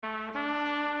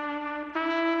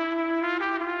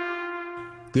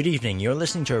Good evening, you're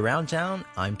listening to Around Town,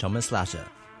 I'm Thomas Latter.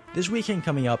 This weekend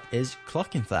coming up is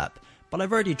Clockenflap, but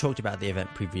I've already talked about the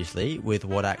event previously with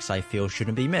what acts I feel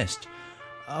shouldn't be missed.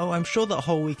 Oh, I'm sure that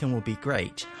whole weekend will be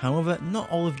great, however,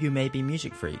 not all of you may be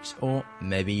music freaks, or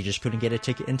maybe you just couldn't get a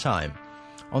ticket in time.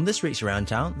 On this week's Around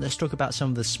Town, let's talk about some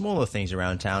of the smaller things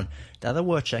around town that are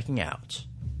worth checking out.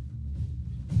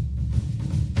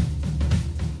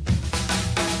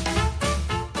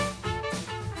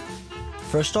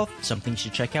 First off, something you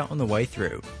should check out on the way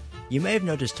through. You may have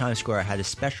noticed Times Square had a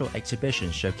special exhibition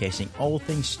showcasing all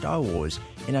things Star Wars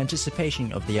in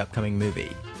anticipation of the upcoming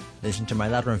movie. Listen to my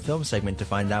Ladder and Film segment to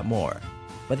find out more.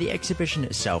 But the exhibition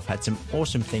itself had some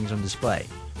awesome things on display,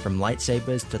 from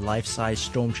lightsabers to life-size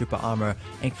stormtrooper armor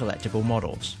and collectible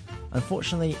models.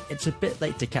 Unfortunately, it's a bit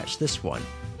late to catch this one,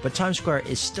 but Times Square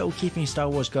is still keeping Star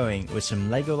Wars going with some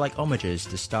Lego-like homages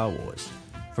to Star Wars.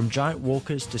 From giant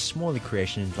walkers to smaller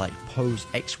creations like Poe's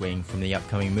X-Wing from the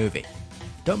upcoming movie.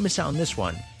 Don't miss out on this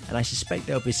one, and I suspect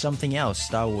there'll be something else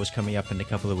Star Wars coming up in a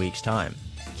couple of weeks' time.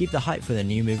 Keep the hype for the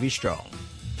new movie strong.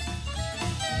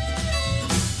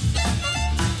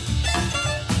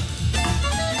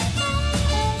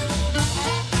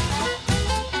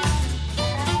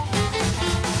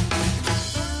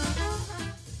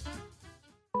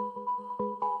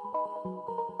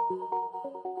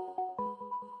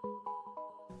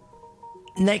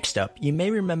 Next up, you may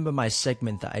remember my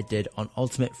segment that I did on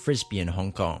Ultimate Frisbee in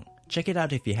Hong Kong. Check it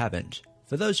out if you haven't.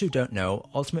 For those who don't know,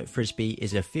 Ultimate Frisbee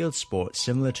is a field sport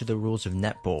similar to the rules of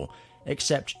netball,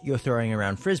 except you're throwing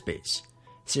around frisbees.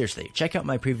 Seriously, check out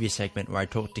my previous segment where I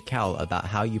talked to Cal about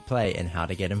how you play and how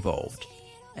to get involved.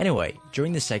 Anyway,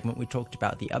 during this segment we talked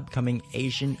about the upcoming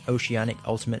Asian Oceanic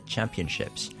Ultimate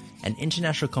Championships, an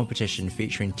international competition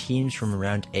featuring teams from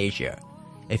around Asia.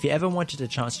 If you ever wanted a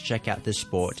chance to check out this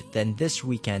sport, then this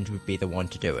weekend would be the one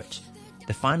to do it.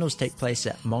 The finals take place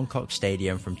at Mongkok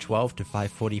Stadium from 12 to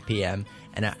 5:40 p.m.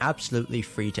 and are absolutely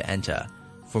free to enter.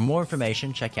 For more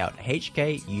information, check out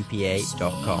hkupa.com.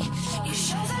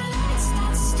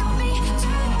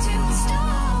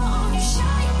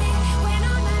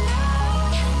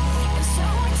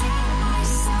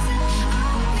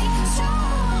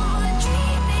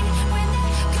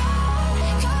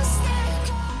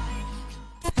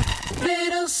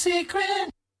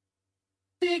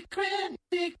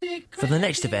 For the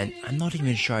next event, I'm not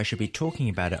even sure I should be talking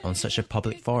about it on such a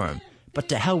public forum, but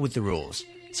to hell with the rules.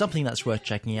 Something that's worth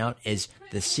checking out is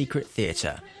The Secret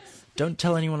Theatre. Don't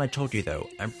tell anyone I told you though,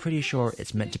 I'm pretty sure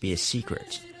it's meant to be a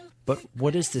secret. But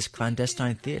what is this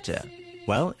clandestine theatre?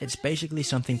 Well, it's basically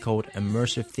something called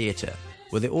immersive theatre,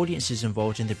 where the audience is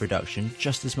involved in the production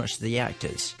just as much as the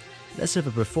actors. Less of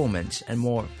a performance and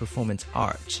more performance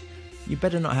art. You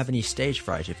better not have any stage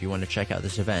fright if you want to check out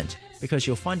this event, because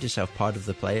you'll find yourself part of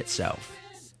the play itself.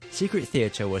 Secret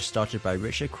Theatre was started by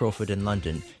Richard Crawford in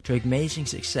London to amazing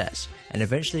success and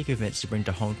eventually convinced to bring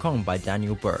to Hong Kong by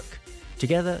Daniel Burke.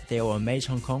 Together, they will amaze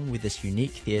Hong Kong with this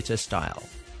unique theatre style.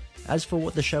 As for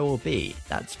what the show will be,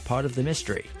 that's part of the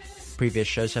mystery. Previous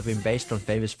shows have been based on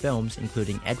famous films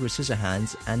including Edward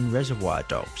Scissorhands and Reservoir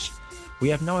Dogs. We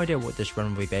have no idea what this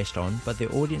run will be based on, but the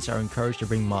audience are encouraged to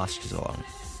bring masks along.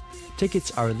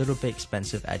 Tickets are a little bit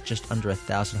expensive at just under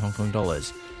 1,000 Hong Kong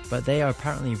dollars, but they are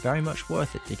apparently very much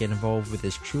worth it to get involved with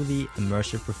this truly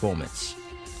immersive performance.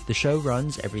 The show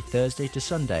runs every Thursday to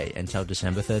Sunday until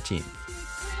December 13th.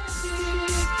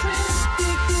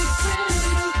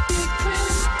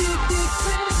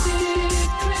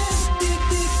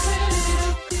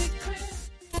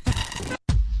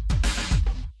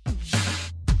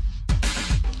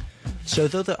 So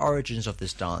though the origins of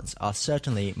this dance are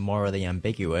certainly morally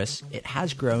ambiguous, it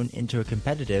has grown into a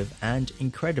competitive and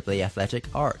incredibly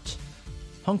athletic art.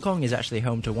 Hong Kong is actually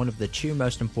home to one of the two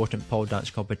most important pole dance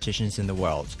competitions in the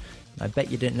world. I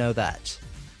bet you didn't know that.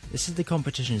 This is the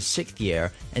competition's 6th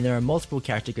year, and there are multiple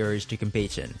categories to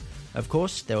compete in. Of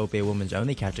course, there will be a women's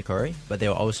only category, but there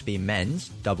will also be men's,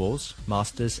 doubles,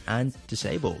 masters, and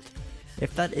disabled.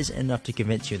 If that isn't enough to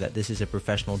convince you that this is a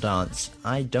professional dance,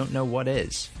 I don't know what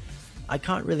is. I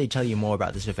can't really tell you more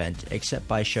about this event except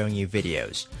by showing you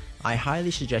videos. I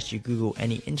highly suggest you Google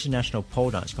any international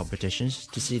pole dance competitions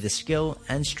to see the skill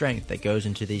and strength that goes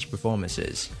into these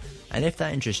performances. And if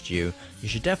that interests you, you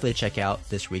should definitely check out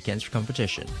this weekend's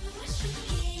competition.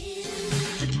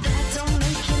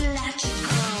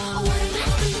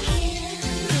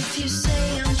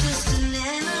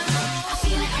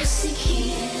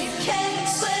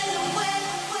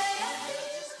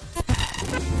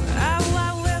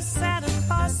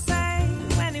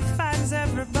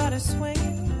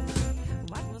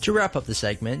 To wrap up the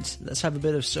segment, let's have a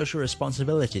bit of social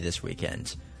responsibility this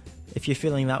weekend. If you're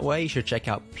feeling that way, you should check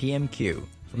out PMQ.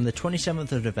 From the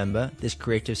 27th of November, this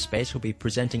creative space will be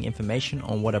presenting information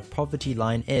on what a poverty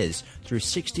line is through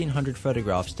 1,600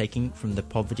 photographs taken from the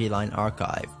Poverty Line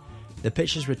archive. The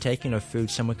pictures were taken of food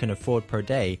someone can afford per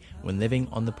day when living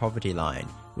on the poverty line,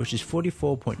 which is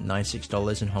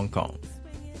 $44.96 in Hong Kong.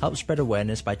 Help spread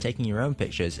awareness by taking your own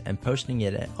pictures and posting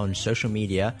it on social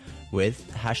media with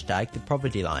hashtag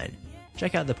 #ThePovertyLine.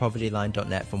 Check out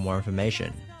thepovertyline.net for more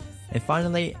information. And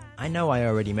finally, I know I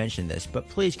already mentioned this, but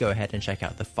please go ahead and check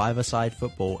out the five-a-side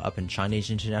football up in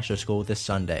Chinese International School this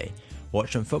Sunday.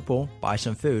 Watch some football, buy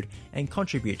some food, and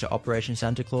contribute to Operation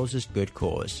Santa Claus's good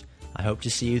cause. I hope to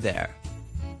see you there.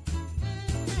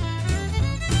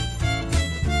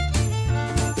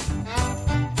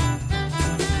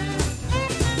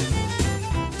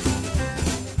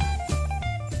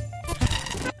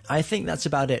 I think that's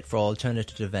about it for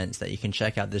alternative events that you can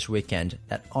check out this weekend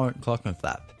that aren't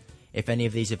Clockenflap. If any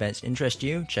of these events interest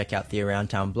you, check out the Around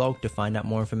Town blog to find out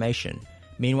more information.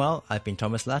 Meanwhile, I've been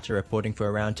Thomas Latter reporting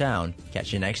for Around Town.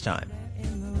 Catch you next time.